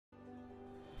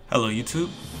Hello YouTube,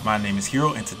 my name is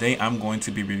Hero and today I'm going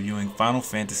to be reviewing Final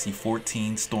Fantasy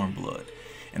XIV Stormblood.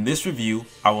 In this review,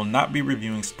 I will not be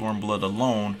reviewing Stormblood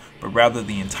alone, but rather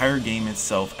the entire game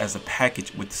itself as a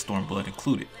package with Stormblood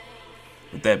included.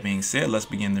 With that being said, let's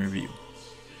begin the review.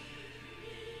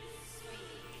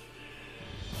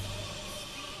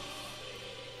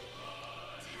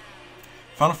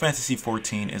 Final Fantasy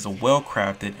XIV is a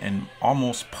well-crafted and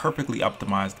almost perfectly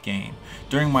optimized game.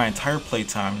 During my entire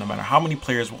playtime, no matter how many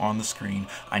players were on the screen,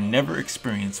 I never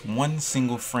experienced one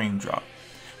single frame drop.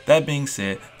 That being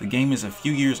said, the game is a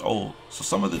few years old, so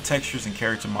some of the textures and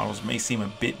character models may seem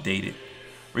a bit dated.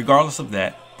 Regardless of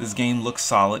that, this game looks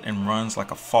solid and runs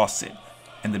like a faucet,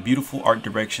 and the beautiful art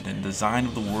direction and design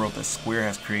of the world that Square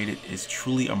has created is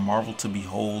truly a marvel to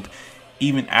behold,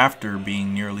 even after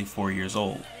being nearly 4 years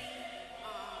old.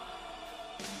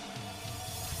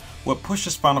 What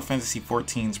pushes Final Fantasy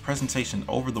XIV's presentation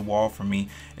over the wall for me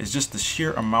is just the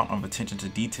sheer amount of attention to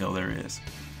detail there is.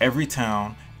 Every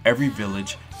town, every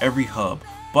village, every hub,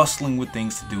 bustling with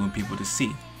things to do and people to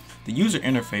see. The user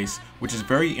interface, which is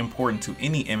very important to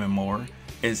any MMOer,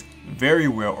 is very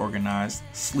well organized,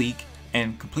 sleek,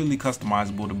 and completely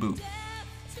customizable to boot,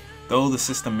 though the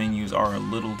system menus are a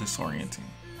little disorienting.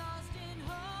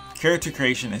 Character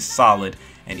creation is solid,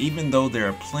 and even though there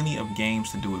are plenty of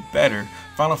games to do it better,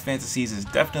 Final Fantasy is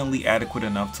definitely adequate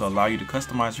enough to allow you to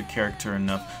customize your character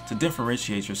enough to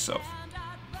differentiate yourself.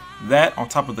 That, on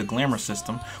top of the glamour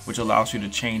system, which allows you to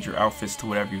change your outfits to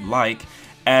whatever you like,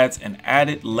 adds an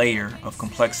added layer of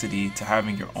complexity to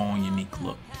having your own unique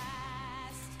look.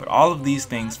 But all of these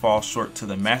things fall short to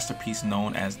the masterpiece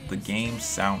known as the game's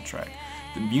soundtrack.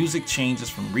 The music changes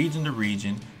from region to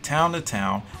region, town to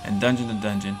town, and dungeon to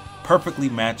dungeon, perfectly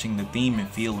matching the theme and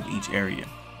feel of each area.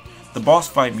 The boss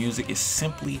fight music is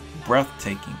simply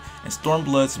breathtaking, and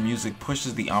Stormblood's music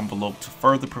pushes the envelope to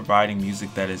further providing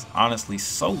music that is honestly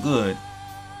so good,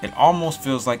 it almost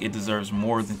feels like it deserves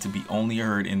more than to be only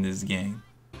heard in this game.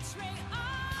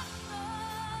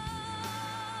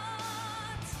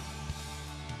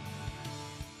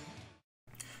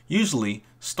 Usually,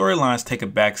 storylines take a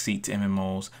backseat to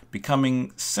MMOs,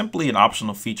 becoming simply an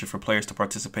optional feature for players to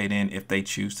participate in if they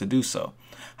choose to do so.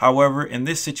 However, in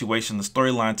this situation, the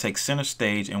storyline takes center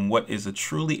stage in what is a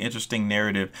truly interesting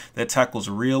narrative that tackles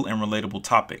real and relatable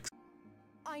topics.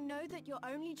 I know that you're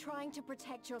only trying to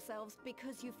protect yourselves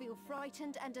because you feel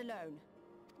frightened and alone.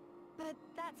 But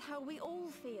that's how we all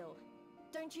feel,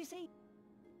 don't you see?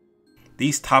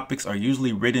 These topics are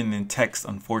usually written in text,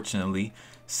 unfortunately.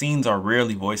 Scenes are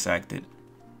rarely voice acted.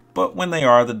 But when they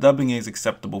are, the dubbing is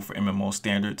acceptable for MMO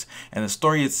standards, and the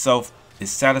story itself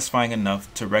is satisfying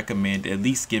enough to recommend at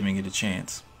least giving it a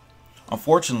chance.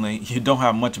 Unfortunately, you don't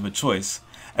have much of a choice.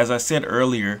 As I said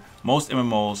earlier, most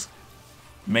MMOs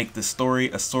make the story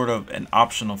a sort of an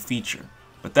optional feature,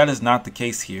 but that is not the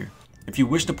case here. If you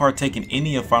wish to partake in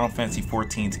any of Final Fantasy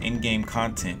XIV's in-game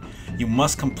content, you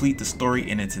must complete the story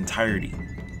in its entirety.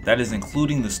 That is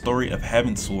including the story of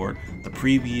Heavensward, the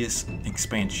previous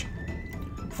expansion.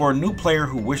 For a new player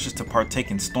who wishes to partake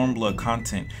in Stormblood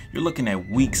content, you're looking at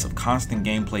weeks of constant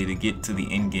gameplay to get to the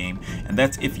endgame, and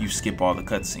that's if you skip all the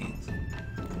cutscenes.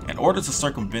 In order to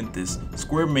circumvent this,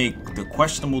 Square made the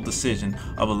questionable decision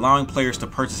of allowing players to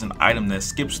purchase an item that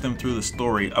skips them through the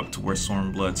story up to where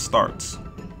Stormblood starts,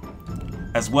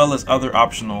 as well as other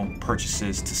optional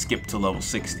purchases to skip to level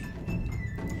 60.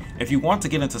 If you want to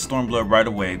get into Stormblood right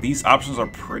away, these options are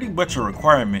pretty much a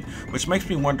requirement, which makes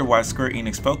me wonder why Square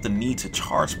Enix felt the need to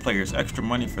charge players extra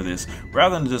money for this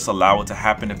rather than just allow it to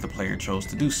happen if the player chose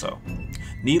to do so.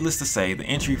 Needless to say, the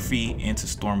entry fee into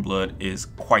Stormblood is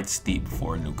quite steep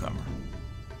for a newcomer.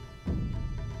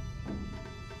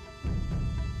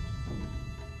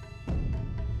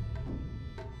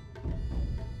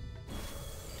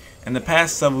 In the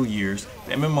past several years,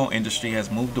 the MMO industry has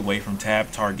moved away from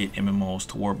tab target MMOs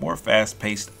toward more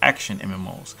fast-paced action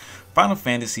MMOs. Final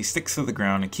Fantasy sticks to the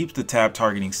ground and keeps the tab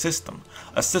targeting system,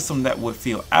 a system that would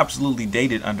feel absolutely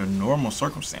dated under normal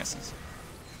circumstances.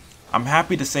 I'm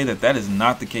happy to say that that is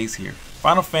not the case here.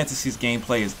 Final Fantasy's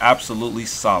gameplay is absolutely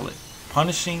solid,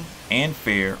 punishing and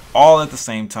fair all at the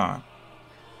same time,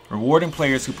 rewarding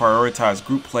players who prioritize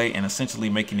group play and essentially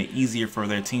making it easier for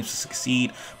their teams to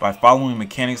succeed by following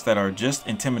mechanics that are just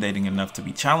intimidating enough to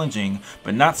be challenging,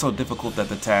 but not so difficult that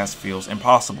the task feels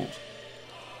impossible.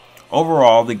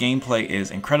 Overall, the gameplay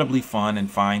is incredibly fun and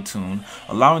fine-tuned,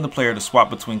 allowing the player to swap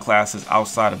between classes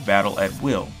outside of battle at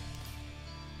will.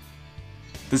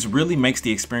 This really makes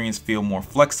the experience feel more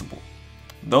flexible.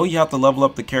 Though you have to level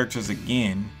up the characters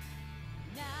again,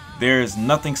 there is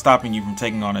nothing stopping you from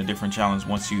taking on a different challenge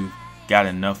once you've got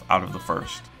enough out of the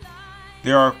first.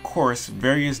 There are of course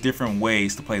various different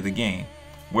ways to play the game,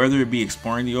 whether it be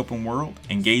exploring the open world,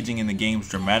 engaging in the game's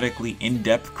dramatically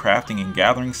in-depth crafting and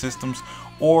gathering systems,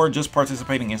 or just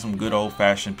participating in some good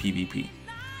old-fashioned PvP.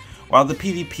 While the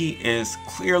PvP is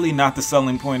clearly not the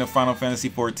selling point of Final Fantasy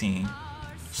XIV,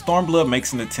 Stormblood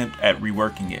makes an attempt at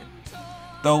reworking it.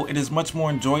 Though it is much more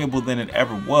enjoyable than it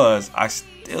ever was, I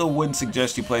still wouldn't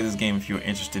suggest you play this game if you're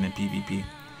interested in PvP.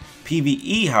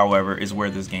 PvE, however, is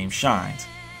where this game shines,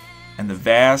 and the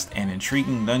vast and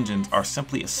intriguing dungeons are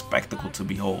simply a spectacle to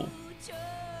behold.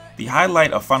 The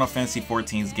highlight of Final Fantasy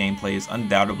XIV's gameplay is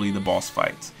undoubtedly the boss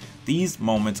fights. These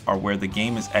moments are where the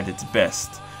game is at its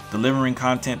best, delivering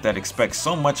content that expects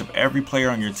so much of every player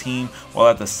on your team while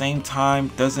at the same time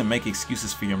doesn't make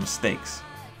excuses for your mistakes.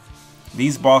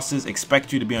 These bosses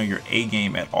expect you to be on your A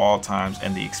game at all times,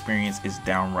 and the experience is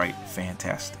downright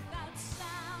fantastic.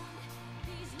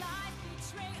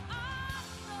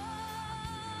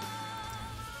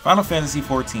 Final Fantasy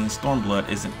XIV Stormblood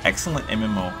is an excellent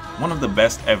MMO, one of the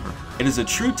best ever. It is a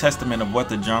true testament of what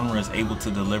the genre is able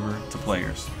to deliver to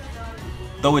players.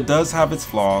 Though it does have its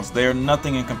flaws, they are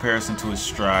nothing in comparison to its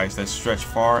strides that stretch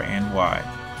far and wide.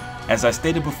 As I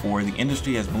stated before, the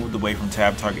industry has moved away from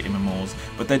tab target MMOs,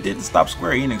 but that didn't stop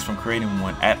Square Enix from creating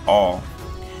one at all.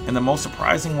 In the most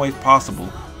surprising way possible,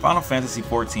 Final Fantasy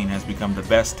XIV has become the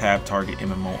best tab target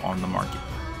MMO on the market.